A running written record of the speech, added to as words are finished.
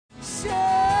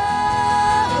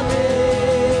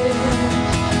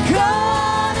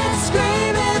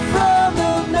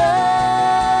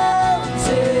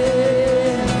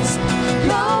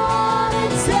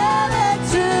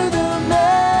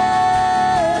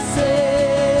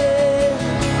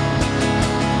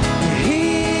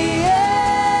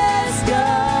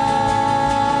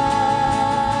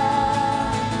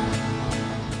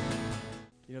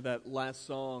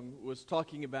was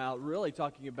talking about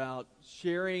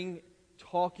sharing,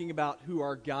 talking about who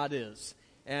our God is.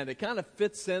 And it kind of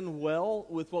fits in well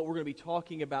with what we're going to be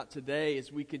talking about today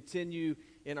as we continue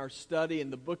in our study in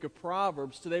the book of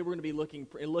Proverbs. Today we're going to be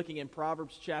looking in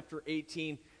Proverbs chapter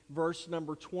 18, verse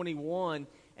number 21.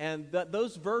 And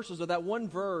those verses, or that one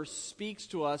verse, speaks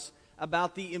to us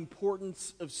about the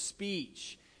importance of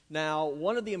speech. Now,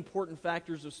 one of the important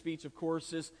factors of speech, of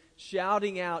course, is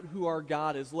shouting out who our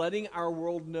God is, letting our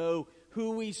world know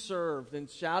who we serve, and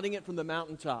shouting it from the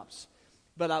mountaintops.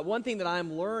 But one thing that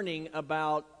I'm learning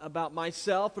about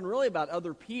myself and really about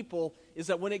other people is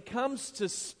that when it comes to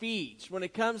speech, when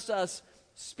it comes to us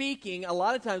speaking, a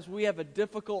lot of times we have a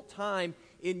difficult time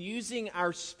in using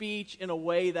our speech in a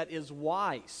way that is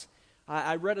wise.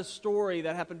 I read a story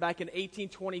that happened back in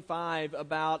 1825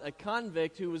 about a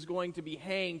convict who was going to be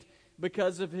hanged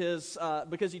because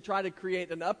he tried to create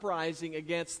an uprising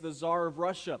against the Tsar of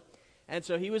Russia. And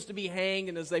so he was to be hanged,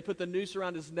 and as they put the noose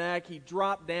around his neck, he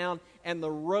dropped down, and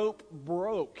the rope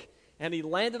broke. And he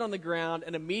landed on the ground,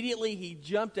 and immediately he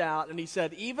jumped out, and he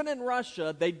said, even in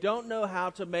Russia, they don't know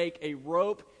how to make a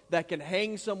rope that can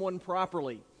hang someone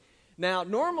properly. Now,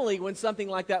 normally when something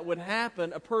like that would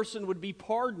happen, a person would be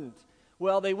pardoned.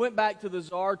 Well, they went back to the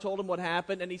Tsar, told him what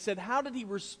happened, and he said, how did he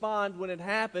respond when it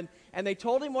happened? And they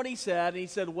told him what he said, and he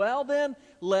said, well then,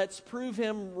 let's prove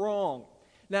him wrong.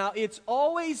 Now, it's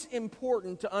always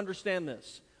important to understand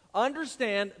this.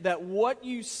 Understand that what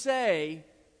you say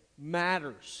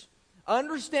matters.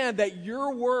 Understand that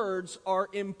your words are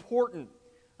important.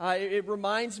 It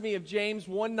reminds me of James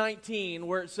 1:19,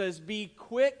 where it says, be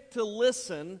quick to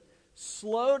listen,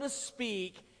 slow to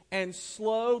speak, and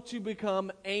slow to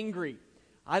become angry.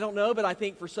 I don't know, but I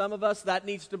think for some of us that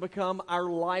needs to become our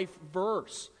life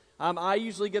verse. I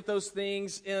usually get those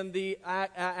things in the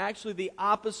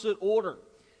opposite order.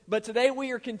 But today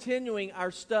we are continuing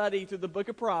our study through the book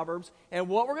of Proverbs, and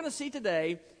what we're going to see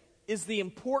today is the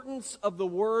importance of the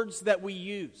words that we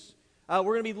use. We're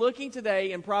going to be looking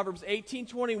today in Proverbs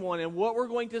 18:21, and what we're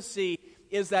going to see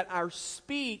is that our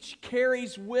speech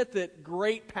carries with it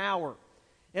great power.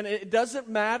 And it doesn't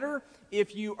matter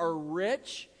if you are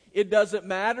rich. It doesn't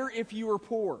matter if you are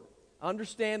poor.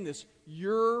 Understand this.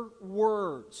 Your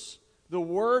words, the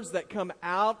words that come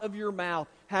out of your mouth,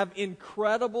 have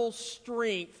incredible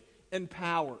strength and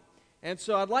power. And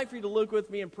so I'd like for you to look with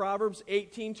me in Proverbs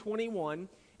 18:21.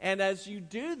 And as you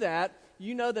do that,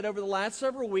 you know that over the last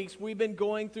several weeks we've been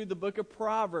going through the book of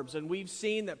Proverbs. And we've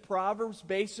seen that Proverbs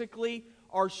basically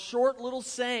are short little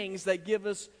sayings that give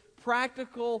us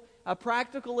practical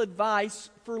advice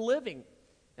for living.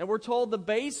 And we're told the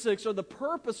basics or the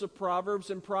purpose of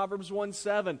Proverbs in Proverbs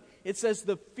 1:7. It says,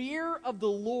 the fear of the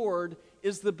Lord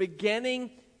is the beginning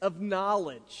of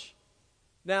knowledge.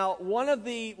 Now, one of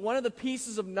the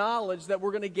pieces of knowledge that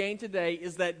we're going to gain today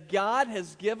is that God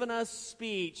has given us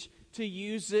speech to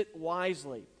use it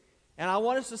wisely. And I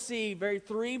want us to see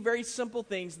three very simple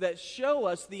things that show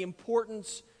us the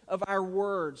importance of our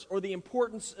words or the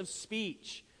importance of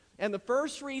speech. And the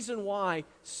first reason why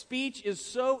speech is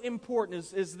so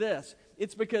important is this.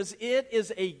 It's because it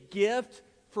is a gift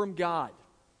from God.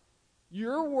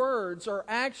 Your words are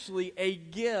actually a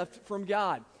gift from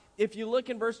God. If you look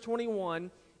in verse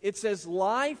 21, it says,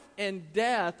 life and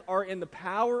death are in the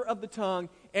power of the tongue,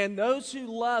 and those who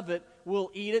love it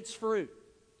will eat its fruit.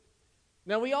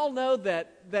 Now, we all know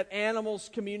that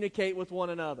animals communicate with one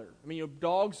another. I mean,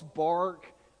 dogs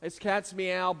bark, as cats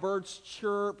meow, birds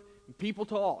chirp, and people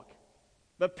talk.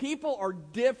 But people are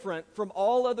different from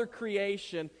all other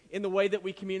creation in the way that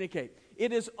we communicate.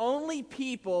 It is only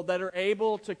people that are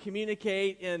able to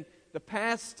communicate in the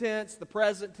past tense, the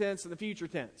present tense, and the future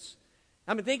tense.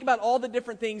 I mean, think about all the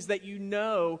different things that you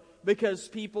know because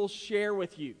people share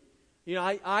with you. You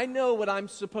know, I know what I'm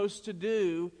supposed to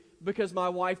do because my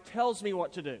wife tells me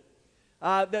what to do.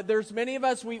 That there's many of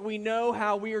us, we know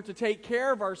how we are to take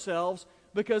care of ourselves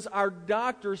because our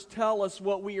doctors tell us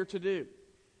what we are to do.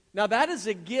 Now, that is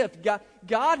a gift.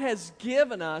 God has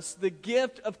given us the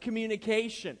gift of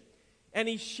communication. And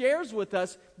He shares with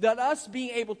us that us being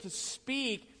able to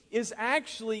speak is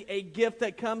actually a gift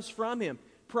that comes from Him.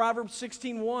 Proverbs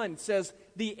 16:1 says,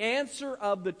 the answer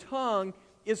of the tongue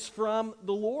is from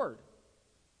the Lord.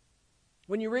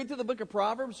 When you read through the book of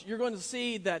Proverbs, you're going to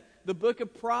see that the book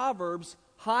of Proverbs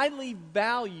highly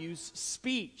values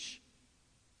speech.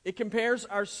 It compares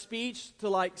our speech to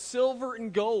like silver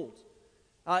and gold.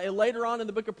 And later on in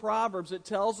the book of Proverbs, it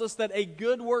tells us that a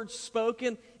good word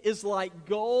spoken is like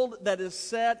gold that is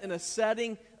set in a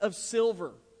setting of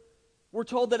silver. We're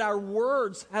told that our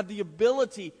words have the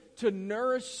ability to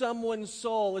nourish someone's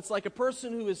soul. It's like a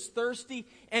person who is thirsty,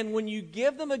 and when you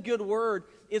give them a good word,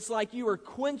 it's like you are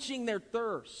quenching their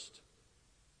thirst.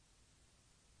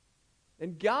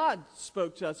 And God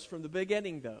spoke to us from the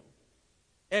beginning, though.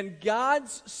 And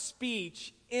God's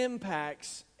speech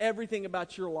impacts everything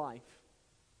about your life.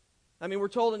 I mean, we're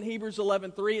told in Hebrews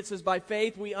 11:3, it says, by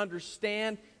faith we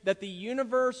understand that the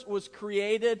universe was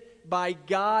created by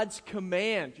God's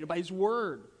command, by His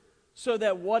word, so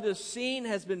that what is seen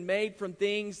has been made from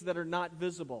things that are not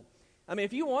visible. I mean,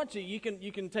 if you want to, you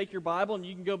can take your Bible and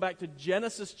you can go back to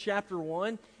Genesis chapter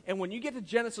 1, and when you get to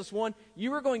Genesis 1,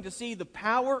 you are going to see the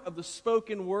power of the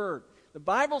spoken word. The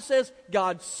Bible says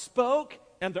God spoke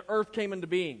and the earth came into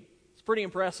being. It's pretty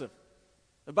impressive.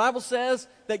 The Bible says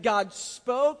that God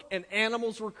spoke and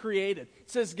animals were created.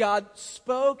 It says God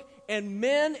spoke and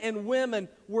men and women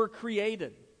were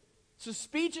created. So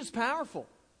speech is powerful.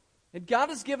 And God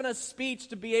has given us speech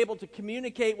to be able to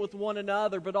communicate with one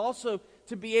another, but also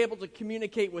to be able to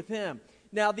communicate with Him.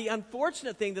 Now, the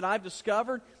unfortunate thing that I've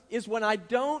discovered is when I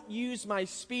don't use my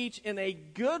speech in a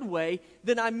good way,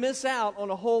 then I miss out on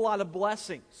a whole lot of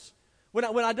blessings. When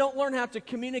I don't learn how to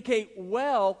communicate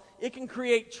well, it can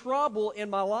create trouble in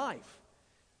my life.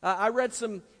 I read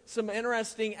some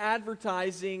interesting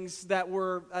advertisings that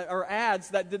were, or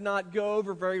ads that did not go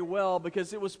over very well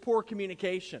because it was poor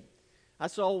communication. I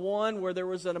saw one where there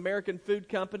was an American food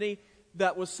company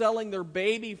that was selling their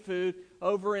baby food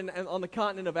over on the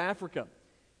continent of Africa.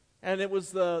 And it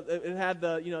had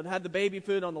the baby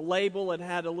food on the label. It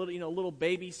had a little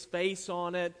baby's face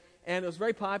on it. And it was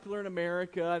very popular in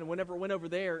America, and whenever it went over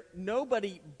there,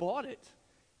 nobody bought it.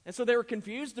 And so they were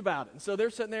confused about it. And so they're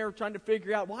sitting there trying to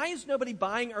figure out, why is nobody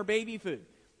buying our baby food?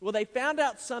 Well, they found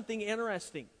out something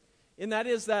interesting, and that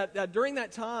is that during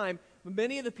that time,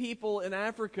 many of the people in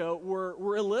Africa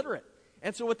were illiterate.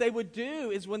 And so what they would do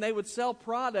is when they would sell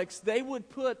products, they would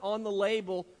put on the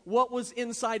label what was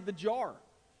inside the jar.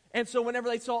 And so whenever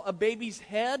they saw a baby's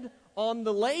head on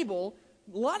the label,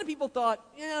 a lot of people thought,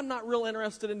 I'm not real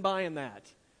interested in buying that.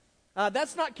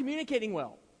 That's not communicating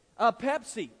well.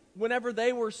 Pepsi, whenever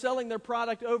they were selling their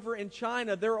product over in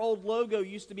China, their old logo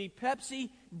used to be,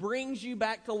 Pepsi brings you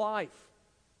back to life.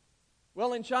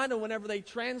 Well, in China, whenever they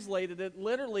translated it,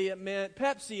 literally it meant,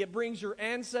 Pepsi, it brings your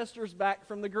ancestors back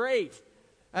from the grave.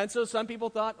 And so some people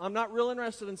thought, I'm not real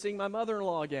interested in seeing my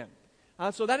mother-in-law again.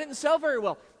 So that didn't sell very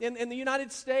well. In the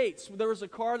United States, there was a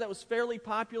car that was fairly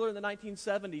popular in the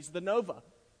 1970s, the Nova.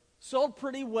 Sold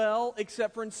pretty well,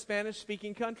 except for in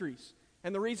Spanish-speaking countries.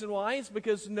 And the reason why is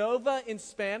because Nova in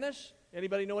Spanish,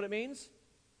 anybody know what it means?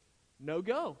 No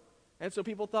go. And so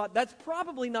people thought, that's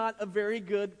probably not a very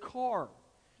good car.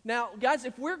 Now, guys,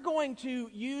 if we're going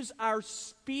to use our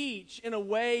speech in a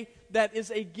way that is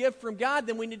a gift from God,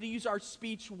 then we need to use our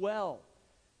speech well.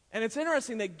 And it's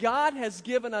interesting that God has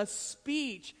given us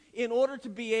speech in order to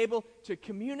be able to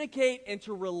communicate and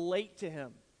to relate to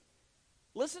Him.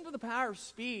 Listen to the power of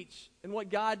speech and what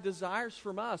God desires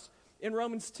from us. In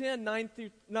Romans 10, 9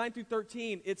 through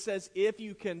 13, it says, if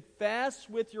you confess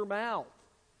with your mouth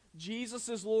Jesus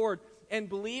is Lord and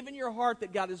believe in your heart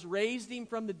that God has raised Him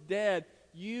from the dead,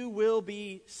 you will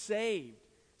be saved.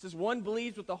 It says one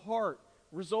believes with the heart,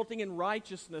 resulting in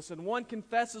righteousness, and one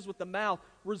confesses with the mouth,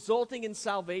 resulting in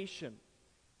salvation.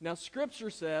 Now, Scripture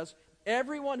says,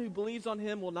 everyone who believes on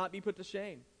Him will not be put to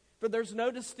shame. For there's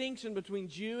no distinction between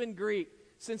Jew and Greek,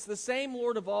 since the same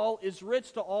Lord of all is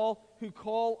rich to all who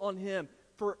call on Him.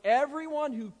 For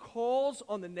everyone who calls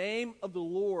on the name of the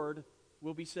Lord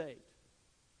will be saved.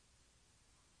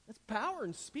 That's power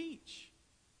in speech.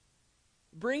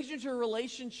 It brings you to a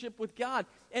relationship with God.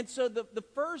 And so the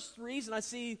first reason I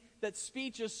see that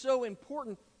speech is so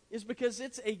important is because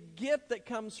it's a gift that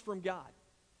comes from God.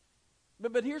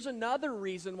 But here's another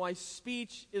reason why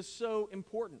speech is so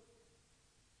important.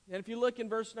 And if you look in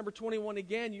verse number 21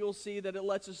 again, you'll see that it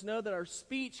lets us know that our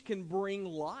speech can bring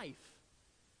life.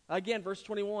 Again, verse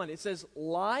 21, it says,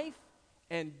 life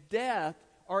and death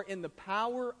are in the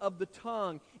power of the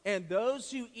tongue, and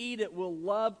those who eat it will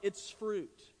love its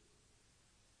fruit.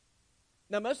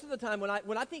 Now, most of the time,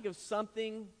 when I think of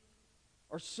something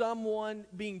or someone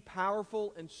being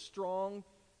powerful and strong,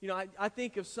 I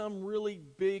think of some really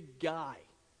big guy.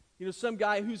 Some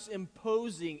guy who's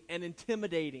imposing and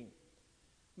intimidating.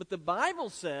 But the Bible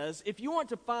says, if you want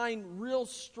to find real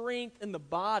strength in the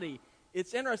body,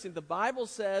 it's interesting. The Bible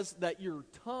says that your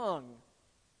tongue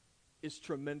is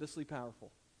tremendously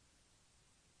powerful.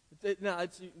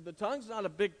 The tongue's not a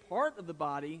big part of the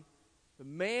body, but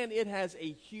man, it has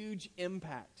a huge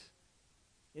impact.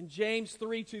 In James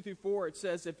 3, 2 through 4, it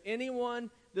says, if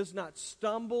anyone does not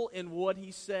stumble in what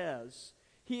he says,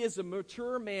 He is a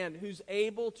mature man who's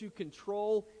able to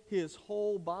control his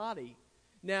whole body.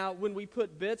 Now, when we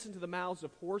put bits into the mouths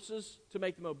of horses to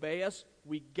make them obey us,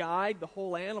 we guide the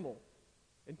whole animal.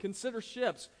 And consider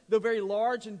ships. Though very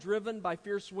large and driven by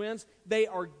fierce winds, they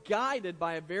are guided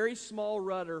by a very small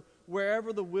rudder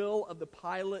wherever the will of the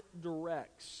pilot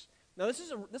directs. Now, this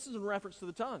is in reference to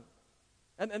the tongue.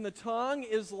 And the tongue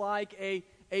is like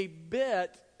a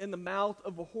bit in the mouth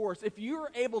of a horse. If you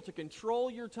are able to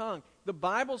control your tongue, the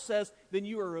Bible says, then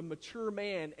you are a mature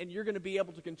man, and you're going to be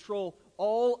able to control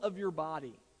all of your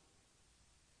body.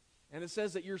 And it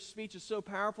says that your speech is so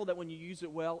powerful that when you use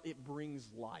it well, it brings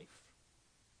life.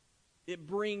 It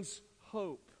brings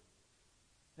hope.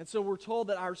 And so we're told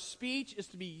that our speech is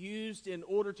to be used in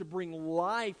order to bring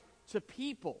life to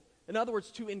people. In other words,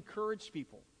 to encourage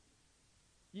people.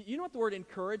 You know what the word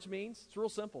encourage means? It's real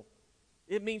simple.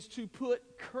 It means to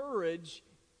put courage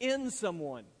in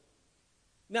someone.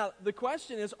 Now, the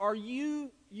question is, are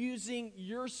you using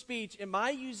your speech, am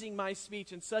I using my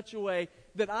speech in such a way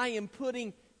that I am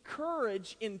putting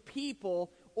courage in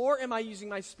people, or am I using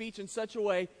my speech in such a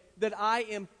way that I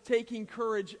am taking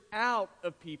courage out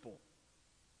of people?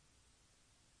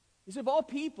 You see, of all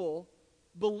people,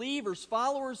 believers,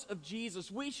 followers of Jesus,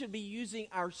 we should be using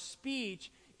our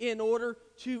speech in order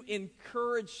to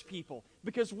encourage people,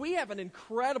 because we have an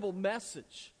incredible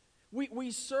message.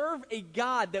 We serve a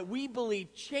God that we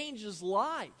believe changes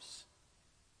lives.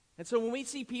 And so when we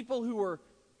see people who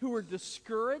are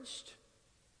discouraged,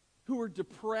 who are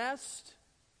depressed,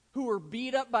 who are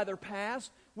beat up by their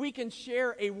past, we can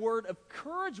share a word of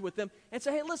courage with them and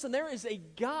say, hey, listen, there is a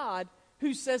God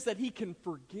who says that He can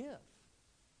forgive.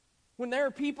 When there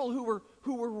are people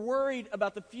who are worried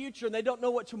about the future and they don't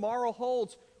know what tomorrow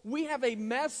holds, we have a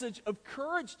message of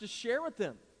courage to share with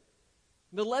them.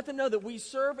 To let them know that we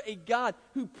serve a God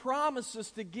who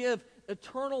promises to give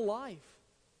eternal life.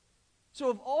 So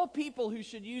of all people who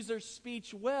should use their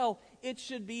speech well, it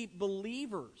should be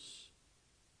believers.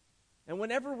 And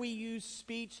whenever we use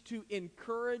speech to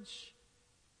encourage,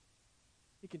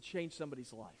 it can change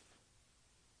somebody's life.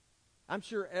 I'm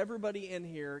sure everybody in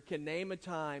here can name a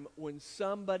time when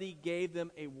somebody gave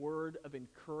them a word of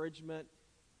encouragement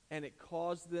and it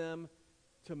caused them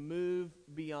to move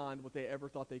beyond what they ever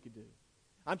thought they could do.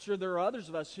 I'm sure there are others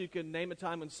of us who can name a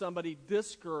time when somebody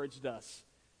discouraged us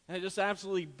and it just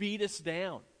absolutely beat us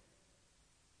down.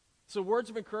 So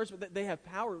words of encouragement, they have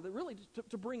power really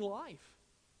to bring life,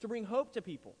 to bring hope to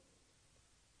people.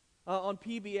 On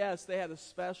PBS, they had a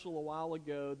special a while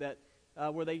ago that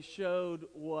where they showed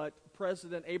what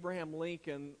President Abraham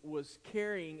Lincoln was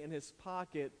carrying in his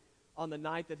pocket on the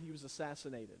night that he was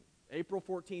assassinated, April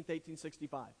 14th,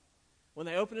 1865. When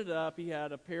they opened it up, he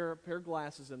had a pair of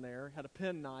glasses in there, had a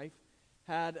penknife,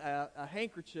 had a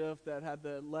handkerchief that had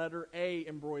the letter A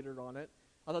embroidered on it.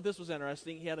 I thought this was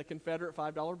interesting. He had a Confederate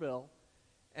 $5 bill,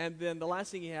 and then the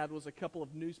last thing he had was a couple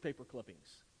of newspaper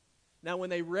clippings. Now,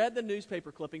 when they read the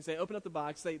newspaper clippings, they opened up the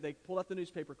box, they pulled out the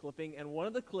newspaper clipping, and one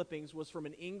of the clippings was from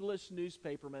an English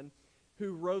newspaperman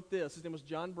who wrote this. His name was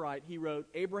John Bright. He wrote,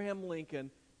 Abraham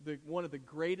Lincoln, one of the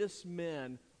greatest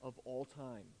men of all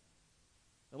time.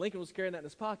 Now, Lincoln was carrying that in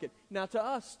his pocket. Now, to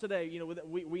us today,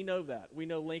 we know that. We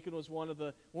know Lincoln was one of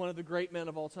the great men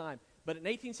of all time. But in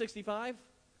 1865,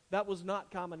 that was not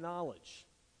common knowledge.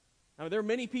 Now, there are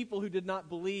many people who did not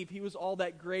believe he was all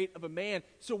that great of a man.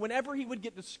 So whenever he would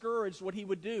get discouraged, what he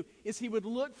would do is he would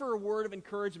look for a word of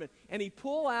encouragement. And he'd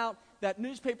pull out that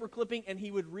newspaper clipping and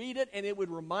he would read it, and it would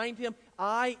remind him,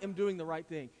 I am doing the right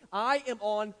thing. I am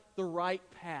on the right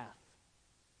path.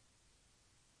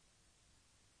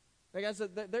 Now, guys,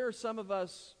 there are some of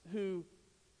us who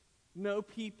know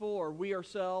people, or we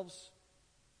ourselves,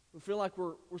 who feel like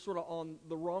we're sort of on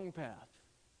the wrong path.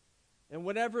 And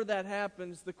whenever that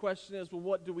happens, the question is, well,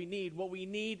 what do we need? What we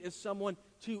need is someone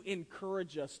to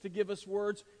encourage us, to give us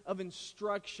words of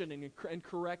instruction and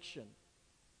correction.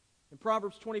 In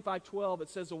Proverbs 25:12, it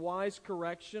says, a wise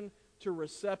correction to a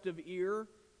receptive ear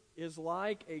is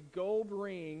like a gold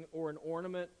ring or an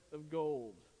ornament of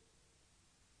gold.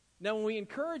 Now, when we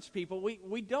encourage people,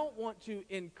 we don't want to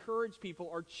encourage people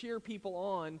or cheer people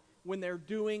on when they're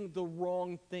doing the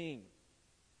wrong thing.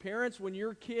 Parents, when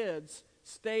your kids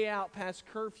stay out past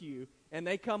curfew and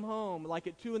they come home like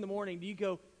at 2 in the morning, do you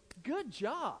go, good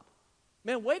job?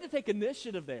 Man, way to take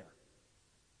initiative there.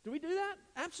 Do we do that?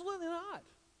 Absolutely not.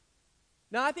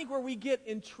 Now, I think where we get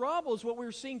in trouble is what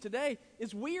we're seeing today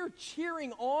is we are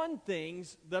cheering on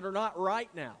things that are not right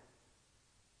now.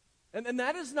 And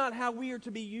that is not how we are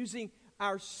to be using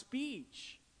our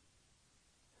speech.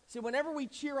 See, whenever we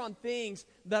cheer on things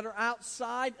that are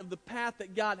outside of the path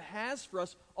that God has for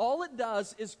us, all it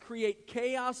does is create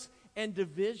chaos and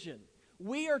division.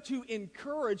 We are to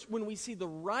encourage when we see the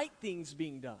right things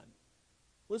being done.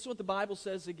 Listen to what the Bible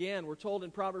says again. We're told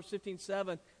in Proverbs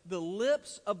 15:7, the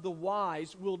lips of the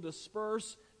wise will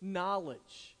disperse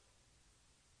knowledge.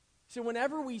 So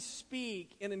whenever we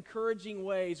speak in encouraging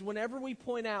ways, whenever we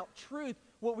point out truth,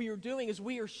 what we are doing is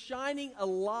we are shining a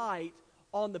light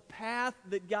on the path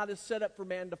that God has set up for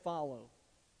man to follow.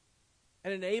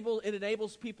 And it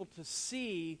enables people to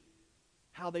see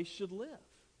how they should live.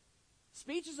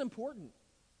 Speech is important.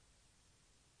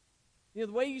 The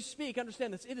way you speak,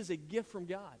 understand this, it is a gift from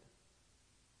God.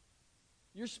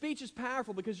 Your speech is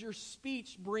powerful because your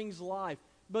speech brings life.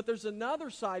 But there's another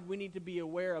side we need to be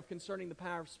aware of concerning the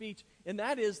power of speech, and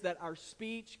that is that our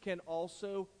speech can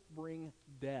also bring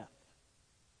death.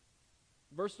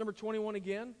 Verse number 21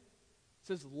 again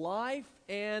says, life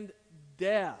and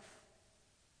death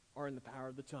are in the power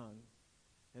of the tongue,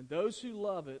 and those who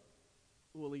love it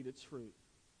will eat its fruit.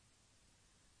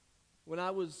 When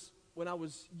I was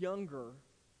younger,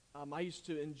 I used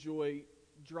to enjoy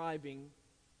driving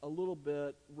a little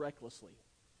bit recklessly.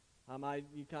 It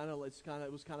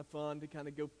was kind of fun to kind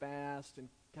of go fast and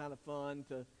kind of fun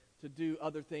to do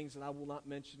other things that I will not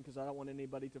mention because I don't want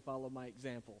anybody to follow my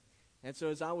example. And so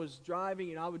as I was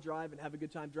driving, I would drive and have a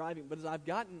good time driving. But as I've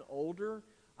gotten older,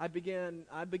 I began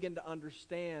to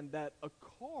understand that a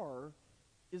car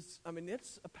it's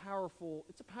a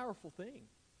powerful thing.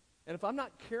 And if I'm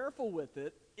not careful with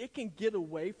it, it can get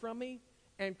away from me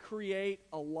and create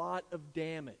a lot of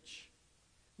damage.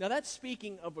 Now that's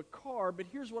speaking of a car, but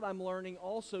here's what I'm learning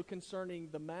also concerning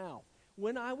the mouth.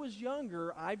 When I was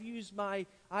younger, I've used my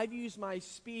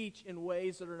speech in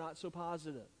ways that are not so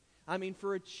positive.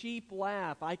 For a cheap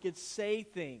laugh, I could say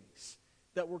things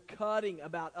that were cutting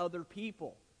about other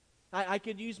people. I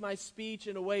could use my speech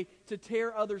in a way to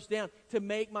tear others down, to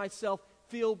make myself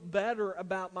feel better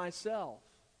about myself.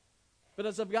 But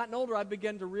as I've gotten older, I've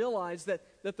begun to realize that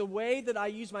the way that I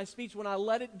use my speech, when I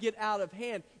let it get out of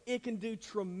hand, it can do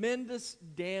tremendous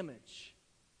damage.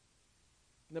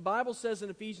 And the Bible says in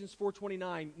Ephesians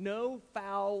 4:29, no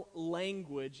foul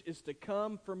language is to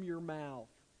come from your mouth,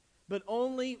 but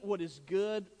only what is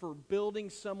good for building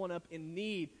someone up in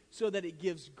need, so that it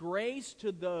gives grace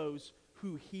to those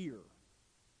who hear.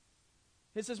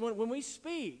 It says when we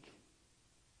speak,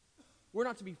 we're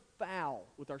not to be foul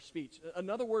with our speech.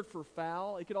 Another word for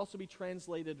foul, it could also be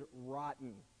translated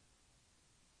rotten.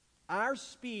 Our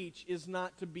speech is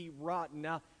not to be rotten.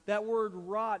 Now, that word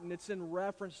rotten, it's in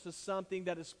reference to something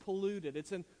that is polluted.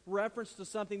 It's in reference to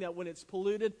something that when it's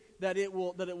polluted, that it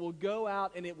will go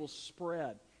out and it will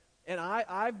spread. And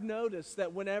I've noticed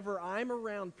that whenever I'm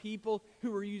around people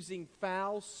who are using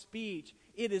foul speech,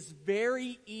 it is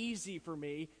very easy for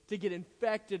me to get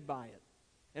infected by it.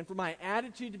 And for my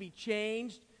attitude to be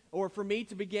changed, or for me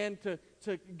to begin to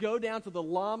go down to the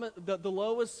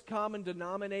lowest common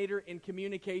denominator in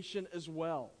communication as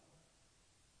well.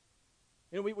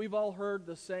 We've all heard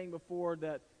the saying before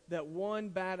that one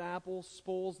bad apple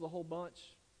spoils the whole bunch.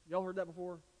 Y'all heard that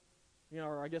before?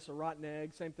 Or I guess a rotten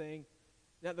egg, same thing.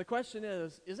 Now the question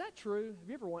is that true? Have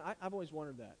you ever I've always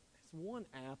wondered that. Is one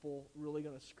apple really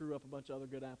going to screw up a bunch of other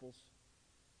good apples?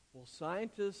 Well,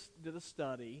 scientists did a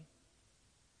study,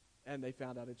 and they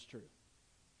found out it's true.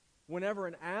 Whenever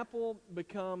an apple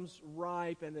becomes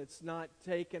ripe and it's not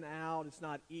taken out, it's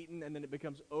not eaten, and then it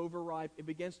becomes overripe, it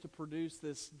begins to produce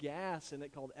this gas in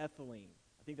it called ethylene.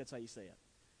 I think that's how you say it.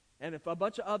 And if a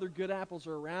bunch of other good apples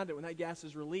are around it, when that gas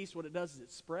is released, what it does is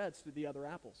it spreads to the other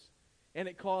apples. And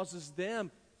it causes them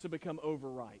to become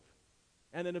overripe.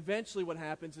 And then eventually what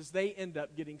happens is they end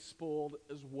up getting spoiled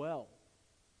as well.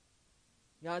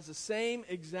 Guys, the same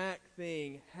exact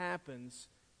thing happens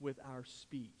with our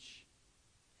speech.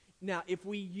 Now, if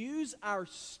we use our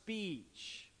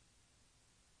speech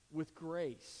with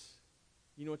grace,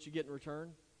 you know what you get in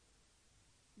return?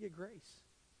 You get grace.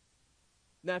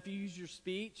 Now, if you use your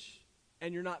speech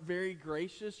and you're not very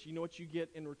gracious, you know what you get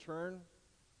in return?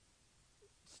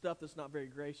 Stuff that's not very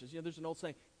gracious. There's an old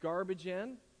saying, garbage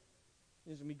in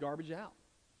is going to be garbage out.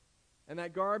 And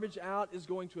that garbage out is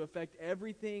going to affect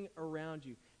everything around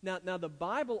you. Now the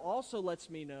Bible also lets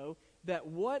me know that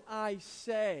what I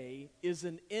say is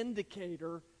an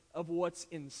indicator of what's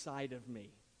inside of me.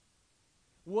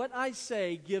 What I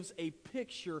say gives a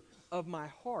picture of my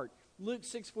heart. Luke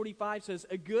 6:45 says,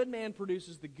 a good man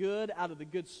produces the good out of the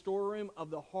good storeroom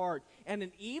of the heart, and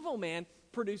an evil man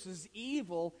produces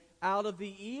evil out of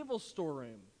the evil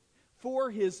storeroom.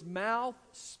 For his mouth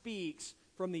speaks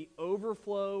from the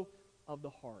overflow of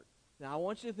the heart. Now I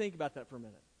want you to think about that for a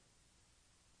minute.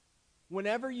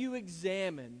 Whenever you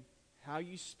examine how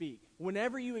you speak,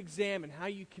 whenever you examine how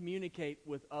you communicate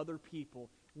with other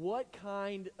people, What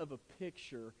kind of a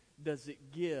picture does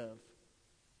it give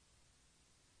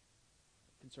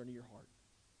concerning your heart?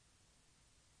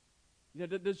 You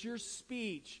know, does your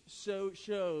speech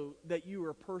show that you are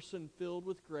a person filled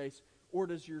with grace, or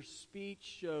does your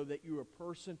speech show that you are a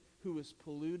person who is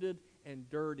polluted and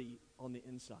dirty on the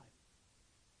inside?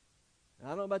 And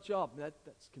I don't know about y'all, but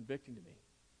that's convicting to me.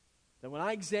 That when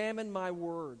I examine my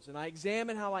words and I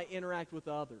examine how I interact with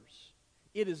others,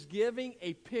 it is giving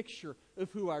a picture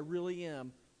of who I really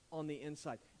am on the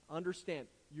inside. Understand,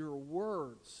 your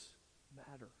words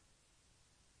matter.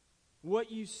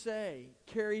 What you say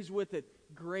carries with it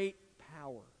great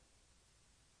power.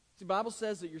 See, the Bible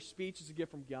says that your speech is a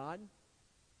gift from God.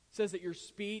 It says that your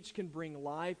speech can bring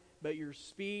life, but your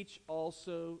speech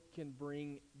also can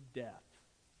bring death.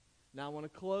 Now, I want to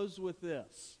close with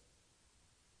this.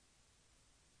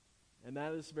 And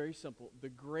that is very simple. The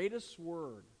greatest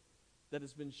word that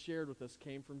has been shared with us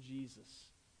came from Jesus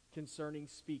concerning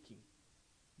speaking.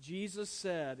 Jesus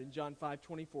said in John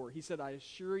 5:24, he said, I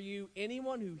assure you,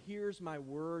 anyone who hears my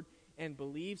word and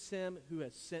believes him who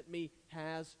has sent me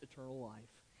has eternal life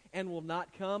and will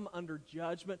not come under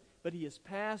judgment, but he has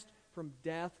passed from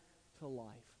death to life.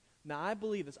 Now, I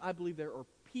believe this. I believe there are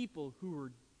people who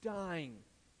are dying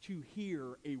to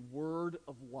hear a word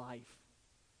of life.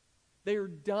 They are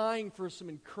dying for some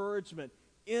encouragement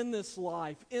in this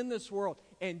life, in this world.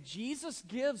 And Jesus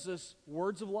gives us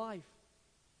words of life.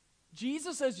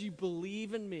 Jesus says, you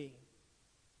believe in me,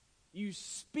 you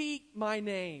speak my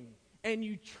name, and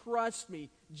you trust me.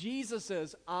 Jesus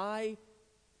says, I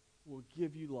will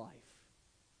give you life.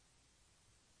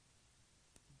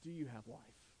 Do you have life?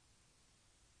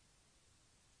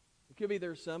 It could be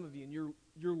there's some of you, and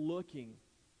you're looking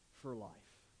for life.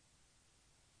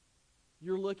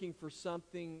 You're looking for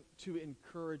something to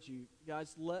encourage you.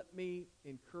 Guys, let me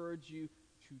encourage you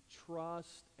to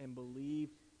trust and believe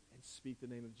and speak the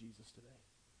name of Jesus today.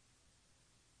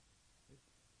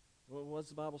 Well, what does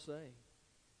the Bible say? It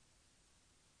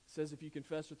says if you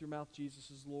confess with your mouth Jesus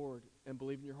is Lord and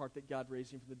believe in your heart that God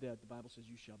raised him from the dead, the Bible says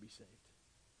you shall be saved.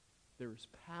 There is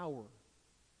power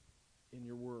in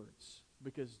your words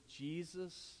because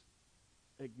Jesus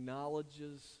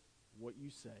acknowledges what you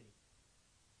say.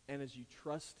 And as you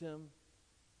trust him,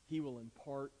 he will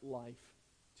impart life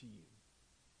to you.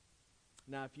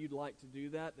 Now, if you'd like to do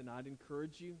that, then I'd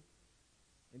encourage you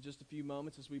in just a few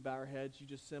moments as we bow our heads, you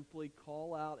just simply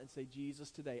call out and say,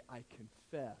 Jesus, today I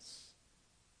confess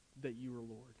that you are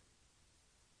Lord.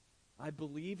 I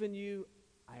believe in you.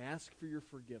 I ask for your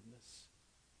forgiveness.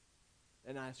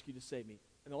 And I ask you to save me.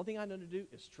 And the only thing I know to do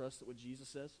is trust that what Jesus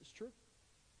says is true.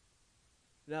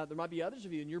 Now, there might be others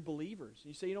of you, and you're believers. And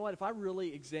you say, you know what, if I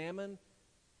really examine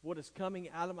what is coming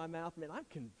out of my mouth, man, I'm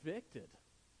convicted.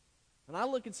 And I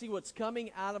look and see what's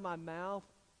coming out of my mouth,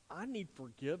 I need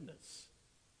forgiveness.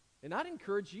 And I'd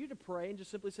encourage you to pray and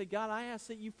just simply say, God, I ask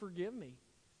that you forgive me.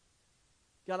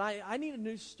 God, I need a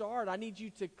new start. I need you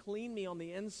to clean me on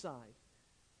the inside.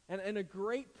 And a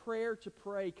great prayer to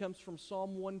pray comes from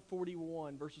Psalm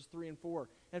 141, verses 3 and 4.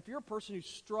 And if you're a person who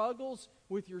struggles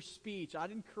with your speech,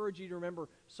 I'd encourage you to remember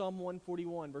Psalm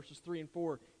 141, verses 3 and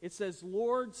 4. It says,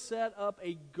 Lord, set up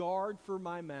a guard for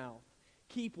my mouth.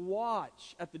 Keep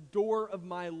watch at the door of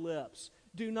my lips.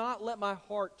 Do not let my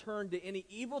heart turn to any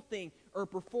evil thing or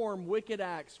perform wicked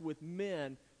acts with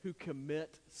men who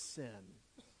commit sin.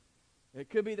 It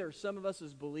could be there are some of us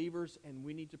as believers, and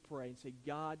we need to pray and say,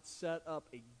 God, set up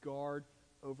a guard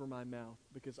over my mouth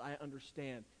because I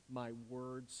understand my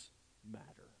words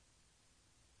matter.